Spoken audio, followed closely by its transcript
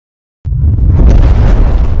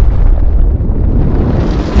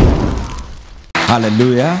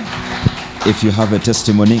Hallelujah. If you have a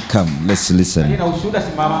testimony, come, let's listen.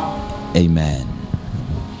 Amen.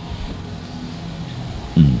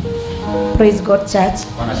 Praise God, church.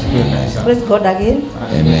 Praise God again.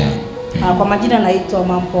 Amen. Kwa majina naitwa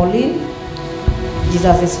Mama Pauline.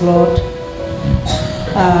 Jesus is Lord.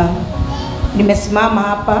 Nimesimama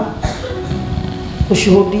hapa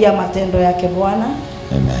kushuhudia matendo yake Bwana.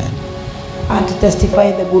 Amen. And to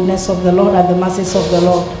testify the goodness of the Lord and the mercies of the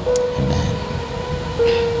Lord. Amen.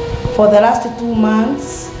 For the last 2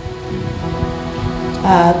 months,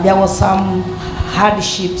 there was some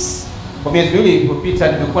hardships. Kwa miezi miwili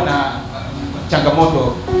iliyopita nimekuwa na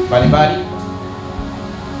changamoto mbalimbali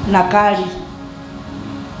na kali.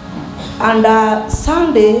 And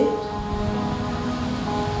Sunday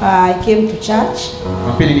I came to church.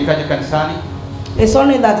 Mapili nikaja kanisani. It's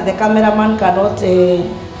only that the cameraman cannot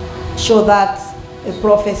show that a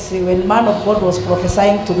prophecy when man of God was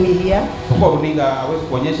prophesying to me here. Kwa runinga hawezi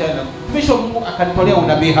kuonyesha na mtumishi wa Mungu akanitolea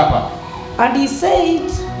unabii hapa. And he said,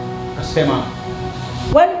 akasema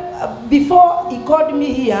when before he called me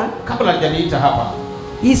here, kabla hajaniita hapa,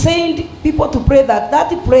 he said people to pray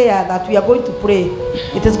that prayer that we are going to pray,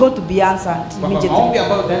 it is going to be answered immediately. Maombi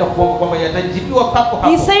ambayo tunaenda kuomba kwamba yatajibiwa papo hapo.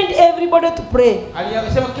 He said everybody to pray.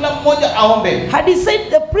 Alisema kila mmoja aombe. Had he said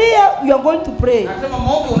the prayer you are going to pray, anasema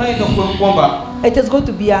maombi unayoenda kuomba, it is going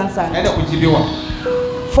to be answered. Naenda kujibiwa.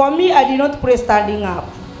 For me, I did not pray standing up.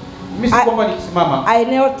 I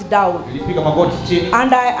knelt down.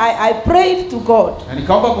 And I prayed to God.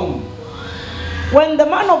 When the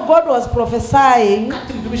man of God was prophesying,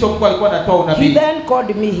 he then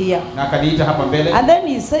called me here. And then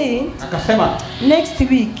he said, next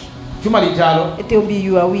week, it will be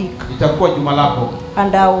your week.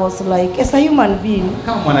 And I was like, as a human being,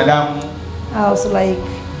 I was like,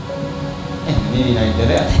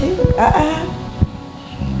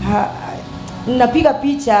 napiga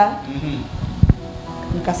picha,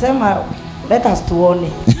 nikasema let us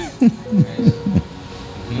tuone.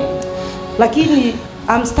 Lakini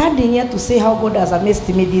I'm standing here to say how God has amazed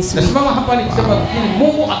me this week.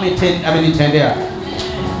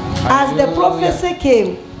 As the prophecy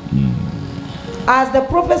came, as the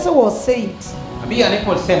prophecy was said,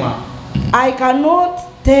 I cannot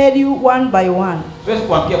tell you one by one.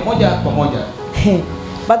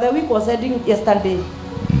 But the week was ending yesterday.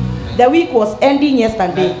 The week was ending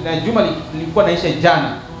yesterday.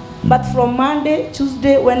 But from Monday,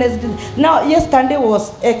 Tuesday, Wednesday, now yesterday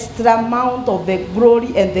was extra amount of the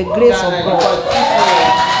glory and the grace of God.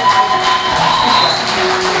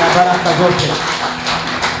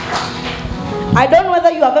 I don't know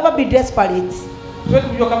whether you have ever been desperate,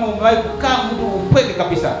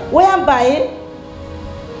 whereby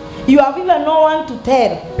you have even no one to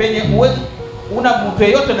tell.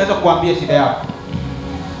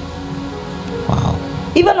 Wow.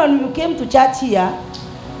 Even when you came to church here,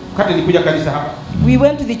 we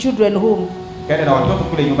went to the children's home.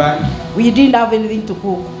 We didn't have anything to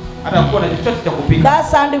cook. That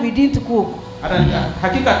Sunday we didn't cook.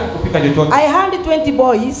 I had 20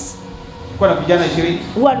 boys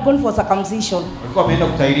who had gone for circumcision.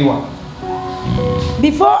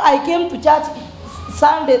 Before I came to church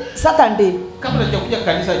Saturday,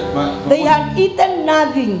 they had eaten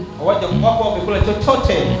nothing.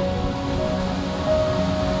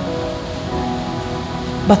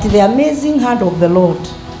 But the amazing hand of the Lord,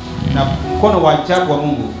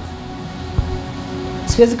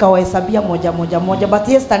 siwezi kawahesabia moja moja, but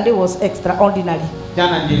yesterday was extraordinary.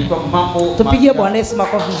 Tupigie Bwana Yesu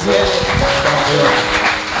makofi.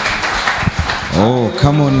 Oh,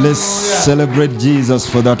 come on, let's celebrate Jesus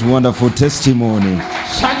for that wonderful testimony.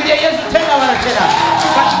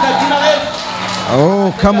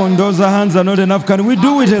 Oh, come on, those hands are not enough. Can we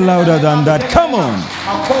do it louder than that? Come on.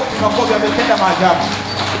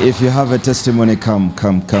 If you have a testimony, come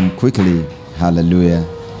quickly. Hallelujah.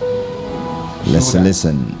 Listen.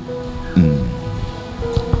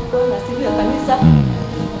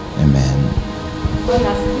 Amen.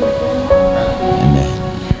 Amen.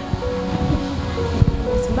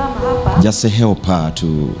 Just help her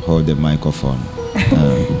to hold the microphone.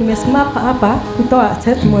 Nimesimama hapa kutoa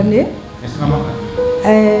testimony.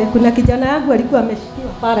 Kuna kijana yangu alikuwa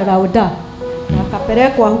ameshikiwa pale Rauda na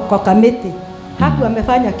akapelekwa huko Kamiti. Haku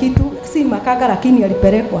amefanya kitu si makaga, lakini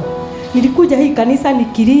alipelekwa. Nilikuja hii kanisa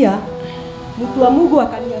nikilia, mtu wa Mungu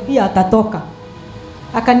akaniambia atatoka.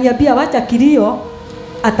 Akaniambia wacha kilio,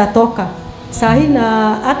 atatoka. Saa hii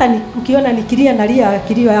na hata ukiona nikilia nalia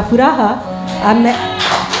kilio ya furaha,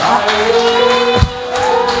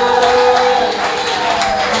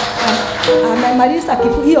 amemaliza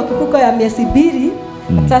hiyo kifuko ya miezi 2.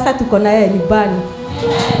 Sasa tuko na yeye nyumbani.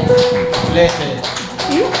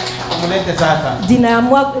 Mulete sasa. Jina ya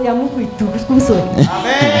Mungu itukuzwe.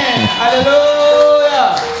 Amen.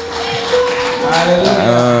 Hallelujah.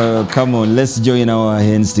 Hallelujah. Come on, let's join our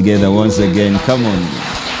hands together once again. Come on.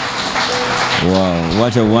 Wow,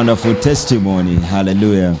 what a wonderful testimony.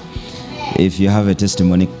 Hallelujah. If you have a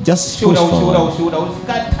testimony, just push forward.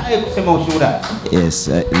 Yes,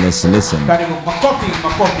 let's listen.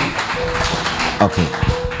 Okay,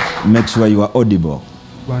 make sure you are audible.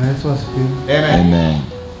 Amen.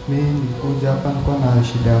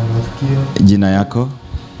 Jina yako?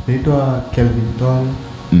 Naitwa Kelvin Tol.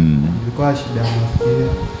 Nilikuwa shida masikio.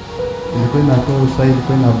 Nilikuwa natoa usai,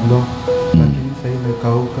 nilikuwa na block. Lakini sasa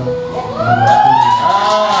imekauka.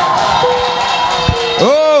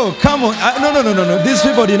 Oh, come on. No. These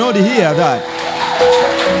people did not hear that.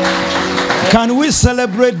 Can we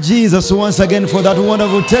celebrate Jesus once again for that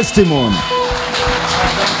wonderful testimony?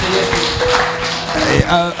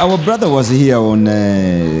 Our brother was here on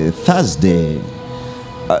Thursday.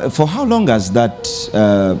 For how long has that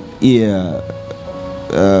ear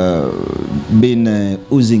been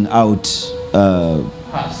oozing out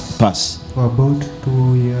pus? For about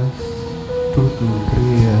 2 years, 2 to 3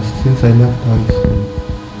 years since I left high school.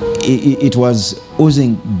 It was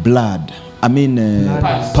oozing blood. I mean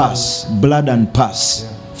pus, blood and pus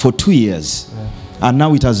for 2 years, and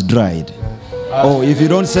now it has dried. Oh, if you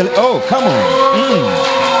don't sell, oh, come on.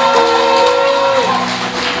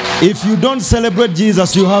 If you don't celebrate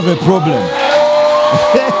Jesus, you have a problem.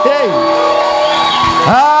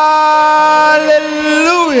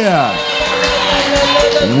 Hallelujah.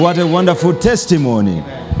 What a wonderful testimony.